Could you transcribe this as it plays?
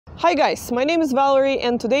Hi guys, my name is Valerie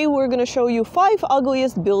and today we're gonna show you 5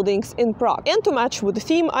 ugliest buildings in Prague. And to match with the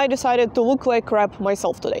theme, I decided to look like crap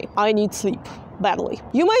myself today. I need sleep. Badly.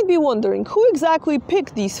 You might be wondering who exactly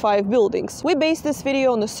picked these 5 buildings. We based this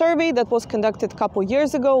video on a survey that was conducted a couple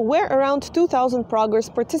years ago where around 2,000 Praguers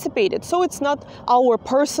participated, so it's not our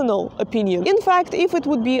personal opinion. In fact, if it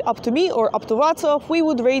would be up to me or up to Václav, we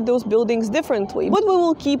would rate those buildings differently. But we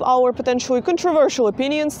will keep our potentially controversial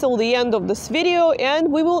opinions till the end of this video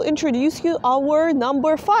and we will introduce you our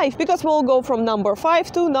number 5 because we'll go from number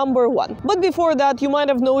 5 to number 1. But before that, you might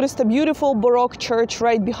have noticed a beautiful Baroque church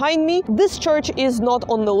right behind me. This church is not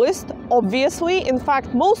on the list, obviously. In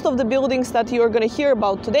fact, most of the buildings that you're gonna hear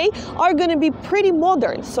about today are gonna be pretty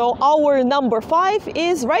modern. So our number 5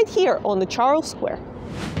 is right here on the Charles Square.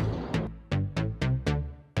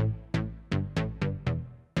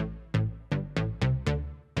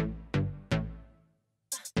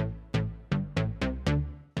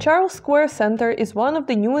 Charles Square Center is one of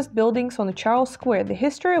the newest buildings on the Charles Square, the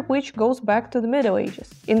history of which goes back to the Middle Ages.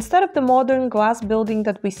 Instead of the modern glass building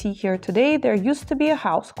that we see here today, there used to be a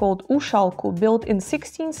house called Ushalku, built in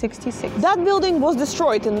 1666. That building was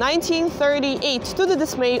destroyed in 1938 to the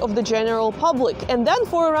dismay of the general public, and then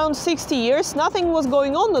for around 60 years nothing was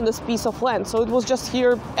going on this piece of land, so it was just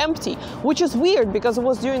here empty, which is weird because it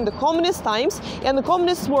was during the communist times and the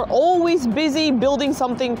communists were always busy building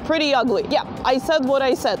something pretty ugly. Yeah, I said what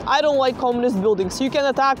I said. I don't like communist buildings. You can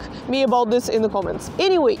attack me about this in the comments.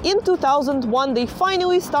 Anyway, in 2001 they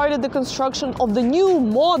finally started the construction of the new,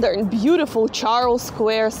 modern, beautiful Charles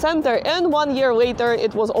Square Center, and 1 year later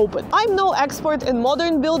it was open. I'm no expert in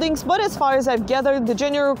modern buildings, but as far as I've gathered, the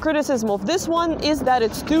general criticism of this one is that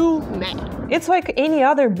it's too meh. It's like any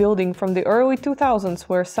other building from the early 2000s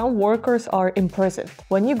where some workers are imprisoned.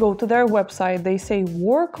 When you go to their website, they say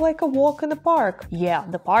work like a walk in the park. Yeah,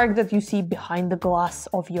 the park that you see behind the glass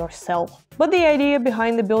of your cell. But the idea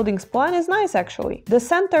behind the building's plan is nice actually. The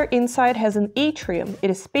center inside has an atrium. It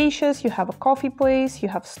is spacious, you have a coffee place, you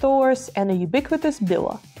have stores, and a ubiquitous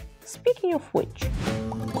villa. Speaking of which...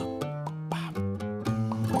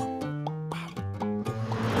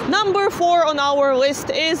 Number 4 on our list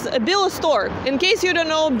is a Billa store. In case you don't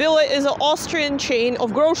know, Billa is an Austrian chain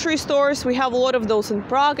of grocery stores. We have a lot of those in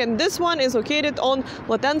Prague, and this one is located on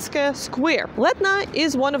Letenské Square. Letna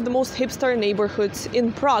is one of the most hipster neighborhoods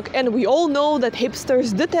in Prague, and we all know that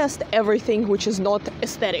hipsters detest everything which is not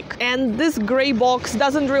aesthetic. And this gray box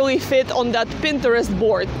doesn't really fit on that Pinterest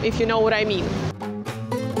board, if you know what I mean.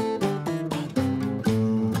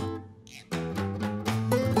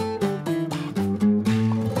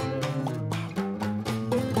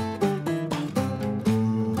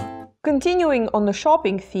 Continuing on the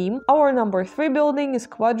shopping theme, our number 3 building is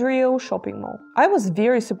Quadrio Shopping Mall. I was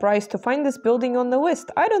very surprised to find this building on the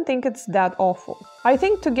list. I don't think it's that awful. I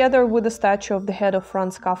think together with the statue of the head of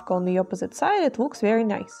Franz Kafka on the opposite side, it looks very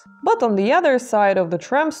nice. But on the other side of the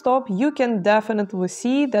tram stop, you can definitely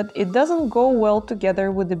see that it doesn't go well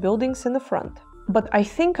together with the buildings in the front. But I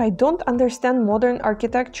think I don't understand modern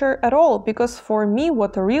architecture at all, because for me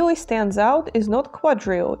what really stands out is not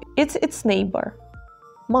Quadrio, it's its neighbor,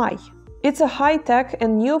 Mai. It's a high-tech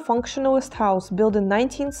and neo-functionalist house built in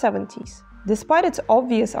 1970s. Despite its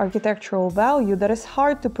obvious architectural value that is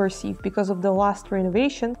hard to perceive because of the last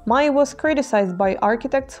renovation, Mai was criticized by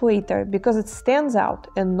architects later because it stands out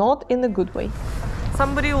and not in a good way.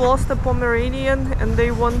 Somebody lost a Pomeranian and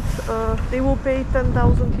they will pay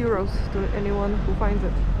 10,000 euros to anyone who finds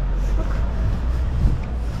it.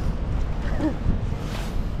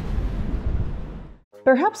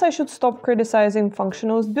 Perhaps I should stop criticizing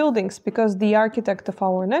functionalist buildings, because the architect of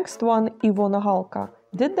our next one, Ivo Nahalka,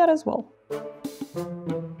 did that as well.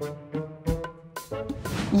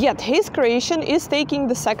 Yet his creation is taking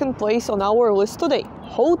the 2nd place on our list today.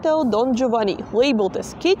 Hotel Don Giovanni, labeled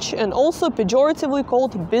as kitsch and also pejoratively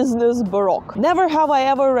called business baroque. Never have I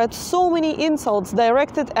ever read so many insults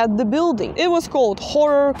directed at the building. It was called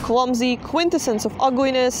horror, clumsy, quintessence of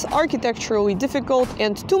ugliness, architecturally difficult,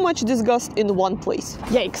 and too much disgust in one place.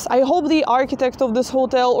 Yikes, I hope the architect of this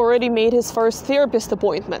hotel already made his first therapist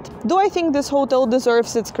appointment. Do I think this hotel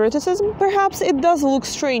deserves its criticism? Perhaps it does look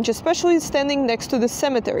strange, especially standing next to the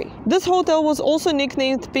cemetery. This hotel was also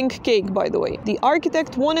nicknamed Pink Cake, by the way. The architect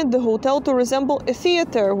wanted the hotel to resemble a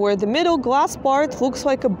theater where the middle glass part looks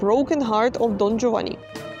like a broken heart of Don Giovanni.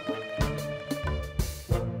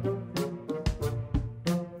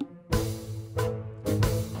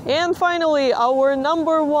 And finally, our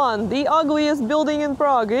number 1, the ugliest building in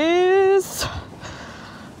Prague is...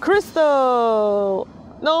 Crystal!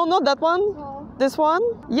 No, not that one. No. This one?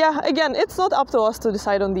 Yeah, again, it's not up to us to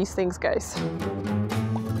decide on these things, guys.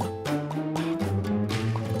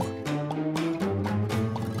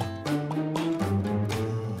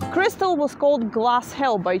 castle was called Glass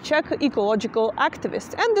Hell by Czech ecological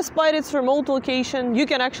activists, and despite its remote location, you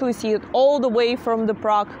can actually see it all the way from the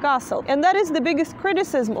Prague castle. And that is the biggest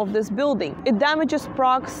criticism of this building. It damages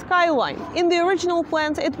Prague's skyline. In the original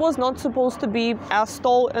plans, it was not supposed to be as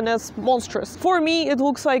tall and as monstrous. For me, it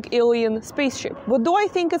looks like alien spaceship. But do I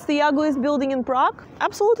think it's the ugliest building in Prague?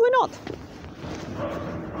 Absolutely not.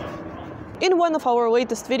 In one of our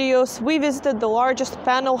latest videos, we visited the largest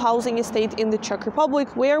panel housing estate in the Czech Republic,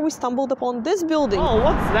 where we stumbled upon this building. Oh,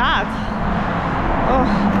 what's that?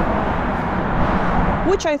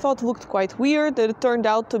 Which I thought looked quite weird, that it turned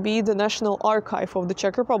out to be the National Archive of the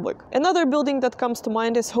Czech Republic. Another building that comes to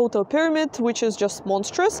mind is Hotel Pyramid, which is just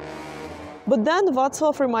monstrous. But then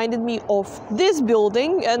Václav reminded me of this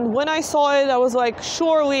building, and when I saw it, I was like,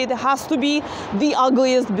 surely it has to be the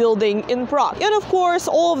ugliest building in Prague. And of course,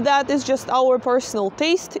 all of that is just our personal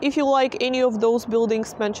taste. If you like any of those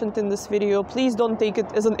buildings mentioned in this video, please don't take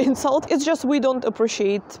it as an insult. It's just we don't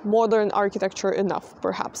appreciate modern architecture enough,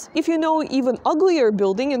 perhaps. If you know even uglier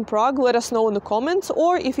building in Prague, let us know in the comments,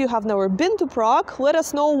 or if you have never been to Prague, let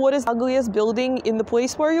us know what is the ugliest building in the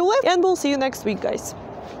place where you live, and we'll see you next week, guys.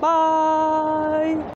 Bye!